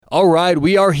All right,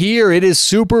 we are here. It is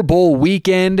Super Bowl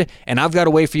weekend, and I've got a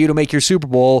way for you to make your Super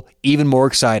Bowl even more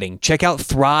exciting. Check out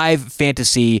Thrive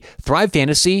Fantasy. Thrive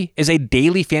Fantasy is a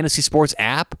daily fantasy sports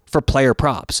app for player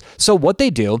props. So what they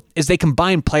do is they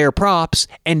combine player props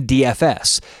and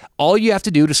DFS. All you have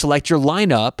to do to select your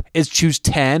lineup is choose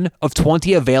 10 of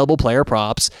 20 available player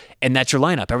props, and that's your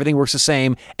lineup. Everything works the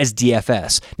same as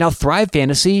DFS. Now, Thrive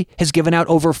Fantasy has given out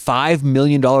over $5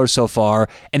 million so far,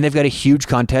 and they've got a huge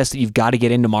contest that you've got to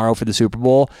get in tomorrow for the Super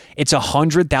Bowl. It's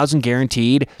 $100,000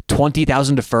 guaranteed,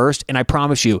 $20,000 to first, and I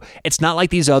promise you, it's not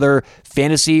like these other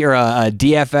fantasy or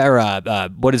DFS or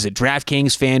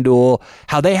DraftKings, FanDuel,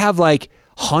 how they have like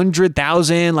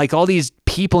 100,000, like all these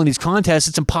people in these contests.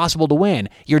 It's impossible to win.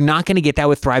 You're not going to get that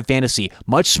with Thrive Fantasy.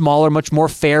 Much smaller, much more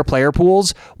fair player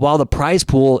pools, while the prize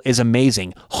pool is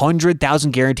amazing.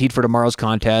 100,000 guaranteed for tomorrow's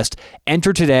contest.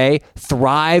 Enter today,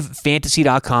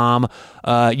 thrivefantasy.com.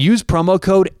 Use promo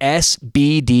code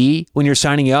SBD when you're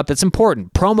signing up. That's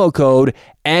important. Promo code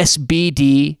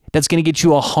SBD. That's going to get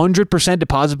you 100%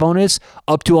 deposit bonus,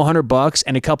 up to $100,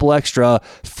 and a couple extra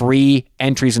free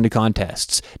entries into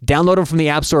contests. Download them from the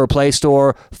App Store or Play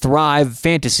Store. Thrive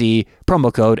Fantasy,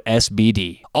 promo code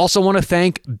SBD. Also want to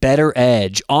thank Better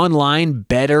Edge. Online,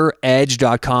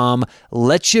 betteredge.com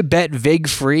lets you bet VIG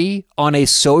free on a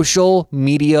social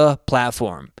media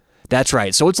platform. That's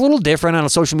right. So it's a little different on a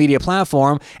social media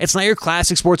platform. It's not your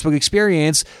classic sportsbook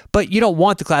experience, but you don't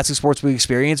want the classic sportsbook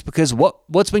experience because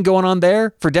what's been going on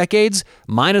there for decades?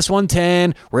 Minus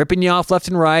 110, ripping you off left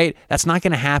and right. That's not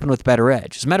going to happen with Better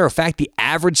Edge. As a matter of fact, the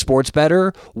average sports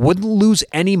bettor wouldn't lose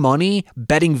any money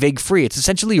betting VIG free. It's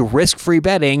essentially risk-free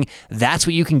betting. That's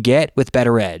what you can get with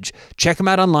Better Edge. Check them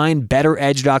out online,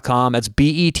 betteredge.com. That's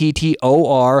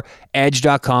BETTOR,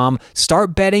 edge.com.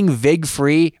 Start betting VIG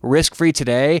free, risk-free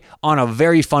today on a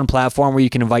very fun platform where you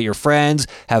can invite your friends,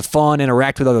 have fun,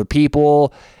 interact with other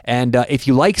people. And if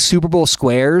you like Super Bowl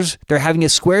squares, they're having a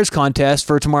squares contest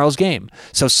for tomorrow's game.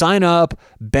 So sign up,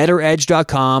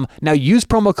 betteredge.com. Now use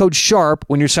promo code SHARP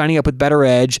when you're signing up with Better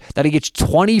Edge. That'll get you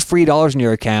 $20 free in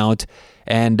your account.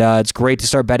 And it's great to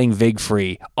start betting VIG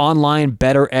free. Online,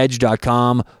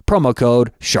 betteredge.com, promo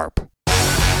code SHARP.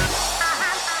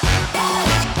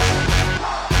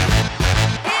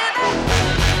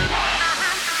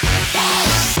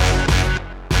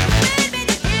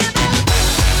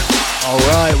 All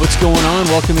right, what's going on?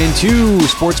 Welcome into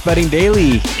Sports Betting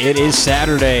Daily. It is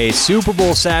Saturday, Super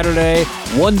Bowl Saturday,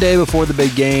 one day before the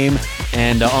big game.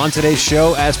 And on today's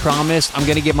show, as promised, I'm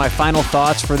going to give my final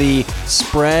thoughts for the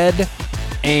spread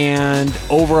and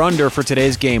over-under for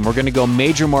today's game. We're going to go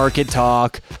major market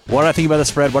talk, what I think about the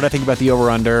spread, what I think about the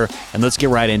over-under, and let's get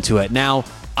right into it. Now,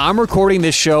 I'm recording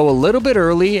this show a little bit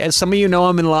early. As some of you know,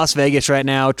 I'm in Las Vegas right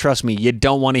now. Trust me, you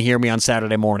don't want to hear me on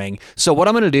Saturday morning. So what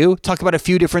I'm going to do, talk about a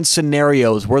few different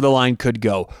scenarios where the line could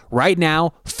go. Right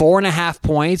now, 4.5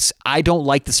 points. I don't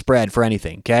like the spread for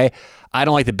anything, okay? I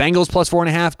don't like the Bengals plus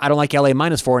 4.5. I don't like LA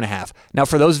minus 4.5. Now,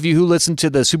 for those of you who listened to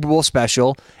the Super Bowl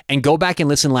special, and go back and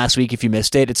listen last week if you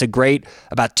missed it, it's a great,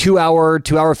 about 2 hour,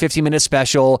 50-minute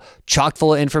special, chock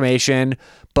full of information.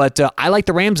 But I like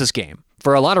the Rams this game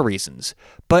for a lot of reasons.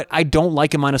 But I don't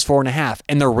like a minus 4.5.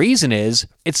 And the reason is,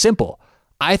 it's simple.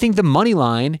 I think the money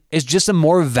line is just a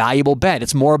more valuable bet.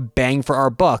 It's more bang for our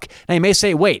buck. Now, you may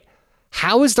say, wait,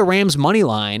 how is the Rams money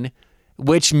line,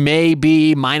 which may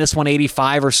be minus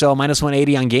 185 or so, minus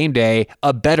 180 on game day,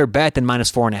 a better bet than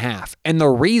minus 4.5? And the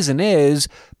reason is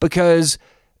because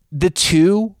the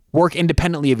two work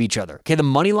independently of each other. Okay, the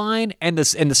money line and the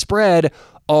spread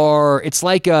are, it's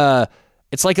like a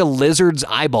lizard's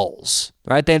eyeballs,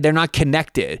 right? They're not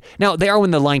connected. Now, they are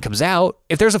when the line comes out.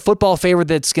 If there's a football favorite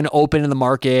that's going to open in the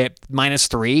market minus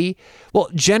 3, well,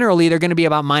 generally they're going to be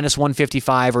about minus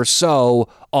 155 or so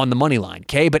on the money line,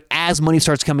 okay? But as money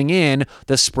starts coming in,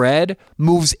 the spread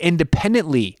moves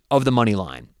independently of the money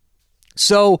line.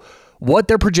 So what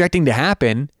they're projecting to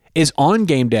happen is on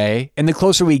game day, and the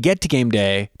closer we get to game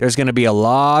day, there's going to be a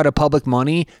lot of public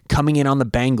money coming in on the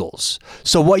Bengals.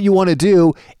 So what you want to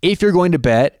do, if you're going to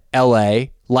bet LA,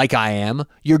 like I am,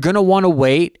 you're going to want to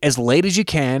wait as late as you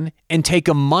can and take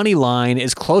a money line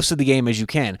as close to the game as you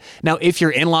can. Now, if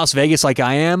you're in Las Vegas like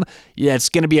I am, yeah, it's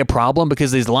going to be a problem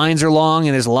because these lines are long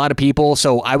and there's a lot of people,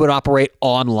 so I would operate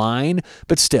online,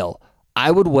 but still, I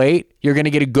would wait. You're going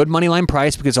to get a good money line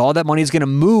price because all that money is going to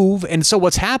move. And so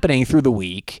what's happening through the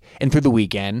week and through the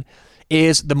weekend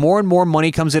is the more and more money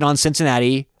comes in on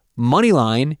Cincinnati money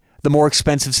line, the more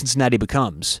expensive Cincinnati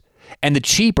becomes. And the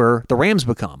cheaper the Rams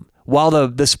become, while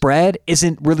the spread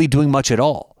isn't really doing much at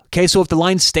all. Okay, so if the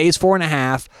line stays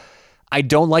 4.5, I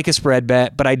don't like a spread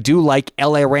bet, but I do like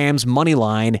LA Rams money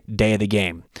line day of the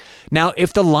game. Now,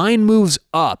 if the line moves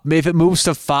up, if it moves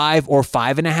to 5 or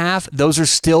 5.5, those are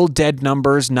still dead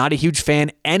numbers. Not a huge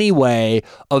fan anyway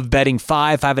of betting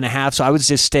 5, 5.5, so I would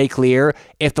just stay clear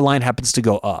if the line happens to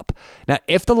go up. Now,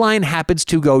 if the line happens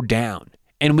to go down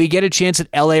and we get a chance at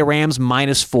LA Rams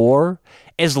 -4,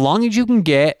 as long as you can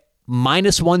get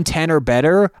 -110 or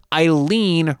better, I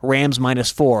lean Rams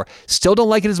 -4. Still don't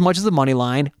like it as much as the money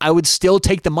line. I would still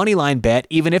take the money line bet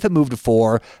even if it moved to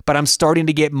 4, but I'm starting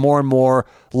to get more and more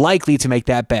likely to make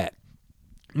that bet.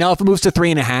 Now, if it moves to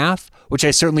 3.5, which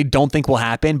I certainly don't think will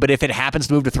happen, but if it happens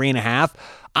to move to 3.5,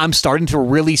 I'm starting to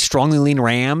really strongly lean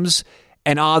Rams,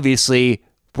 and obviously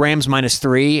Rams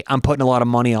 -3, I'm putting a lot of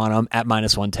money on them at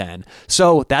 -110.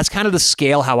 So that's kind of the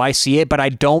scale how I see it, but I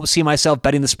don't see myself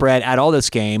betting the spread at all this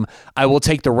game. I will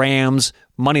take the Rams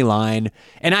money line,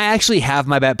 and I actually have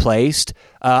my bet placed.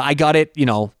 I got it,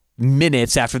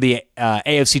 minutes after the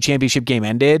AFC Championship game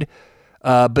ended,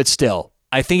 but still,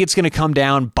 I think it's going to come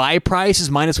down. Buy price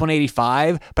is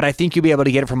 -185, but I think you'll be able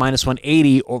to get it for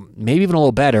 -180 or maybe even a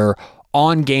little better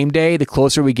on game day the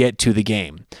closer we get to the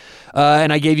game.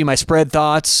 And I gave you my spread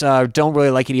thoughts. Don't really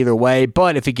like it either way,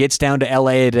 but if it gets down to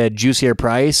LA at a juicier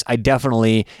price, I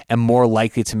definitely am more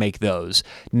likely to make those.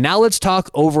 Now let's talk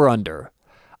over-under.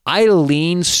 I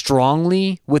lean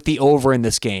strongly with the over in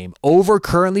this game. Over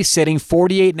currently sitting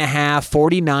 48.5,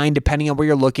 49, depending on where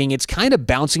you're looking. It's kind of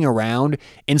bouncing around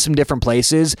in some different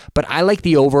places, but I like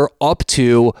the over up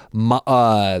to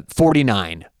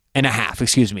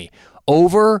 49.5,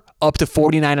 Over up to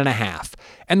 49.5.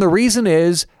 And the reason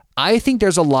is, I think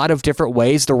there's a lot of different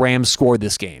ways the Rams scored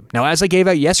this game. Now, as I gave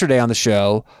out yesterday on the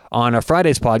show, on a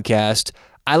Friday's podcast,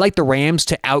 I like the Rams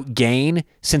to outgain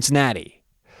Cincinnati.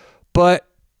 But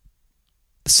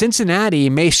Cincinnati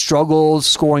may struggle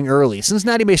scoring early.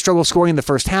 Cincinnati may struggle scoring in the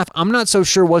first half. I'm not so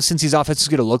sure what Cincy's offense is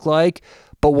going to look like,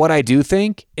 but what I do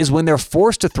think is when they're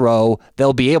forced to throw,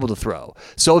 they'll be able to throw.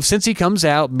 So if Cincy comes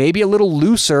out maybe a little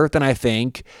looser than I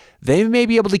think, they may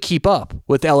be able to keep up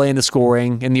with LA in the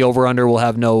scoring, and the over-under will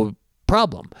have no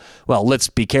problem. Well, let's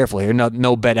be careful here.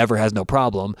 No bet ever has no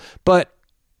problem. But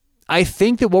I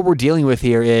think that what we're dealing with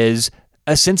here is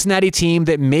a Cincinnati team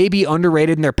that may be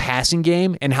underrated in their passing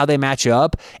game and how they match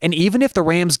up. And even if the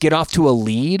Rams get off to a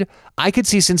lead, I could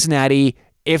see Cincinnati,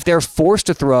 if they're forced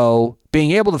to throw,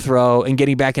 being able to throw and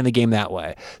getting back in the game that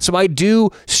way. So I do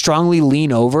strongly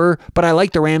lean over, but I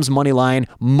like the Rams money line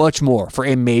much more for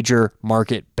a major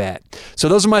market bet. So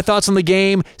those are my thoughts on the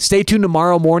game. Stay tuned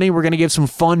tomorrow morning. We're going to give some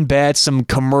fun bets, some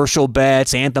commercial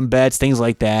bets, anthem bets, things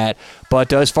like that.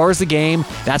 But as far as the game,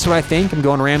 that's what I think. I'm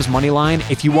going Rams money line.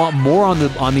 If you want more on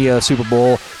the Super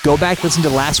Bowl, go back, listen to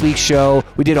last week's show.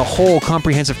 We did a whole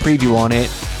comprehensive preview on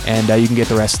it, and you can get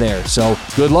the rest there. So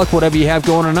good luck, whatever you have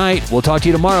going tonight. We'll talk to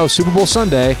you tomorrow, Super Bowl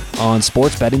Sunday, on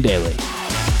Sports Betting Daily.